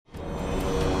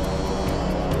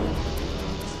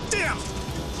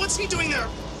What's he doing there?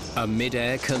 A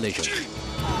mid-air collision.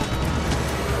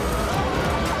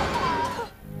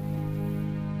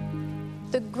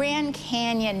 The Grand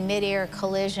Canyon mid-air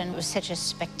collision was such a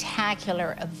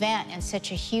spectacular event and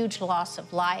such a huge loss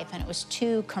of life, and it was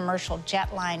two commercial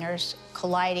jetliners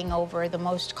colliding over the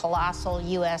most colossal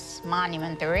U.S.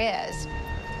 monument there is.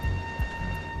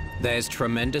 There's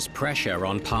tremendous pressure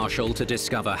on Partial to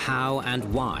discover how and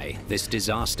why this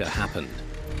disaster happened.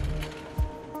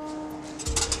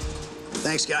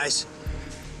 Thanks, guys.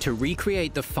 To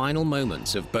recreate the final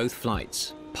moments of both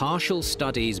flights, Partial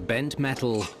studies bent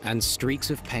metal and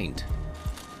streaks of paint.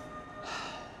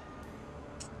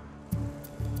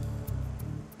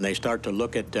 They start to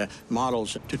look at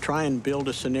models to try and build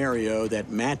a scenario that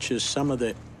matches some of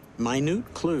the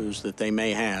minute clues that they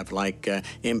may have, like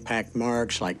impact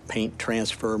marks, like paint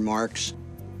transfer marks.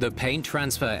 The paint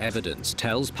transfer evidence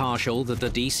tells Partial that the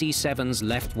DC-7's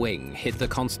left wing hit the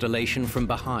constellation from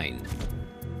behind.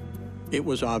 It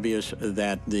was obvious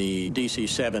that the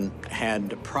DC-7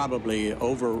 had probably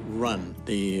overrun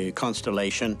the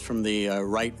constellation from the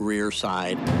right rear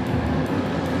side.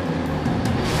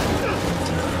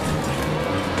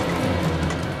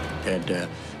 Had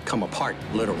come apart,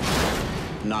 literally,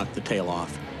 knocked the tail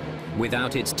off.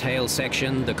 Without its tail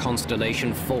section, the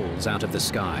constellation falls out of the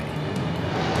sky.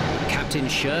 Captain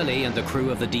Shirley and the crew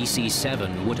of the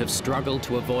DC-7 would have struggled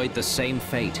to avoid the same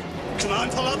fate. Come on,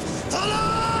 pull up! Pull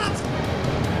up!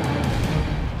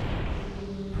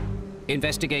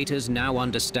 Investigators now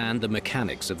understand the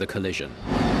mechanics of the collision.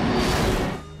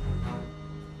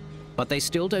 But they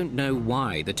still don't know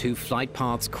why the two flight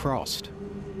paths crossed.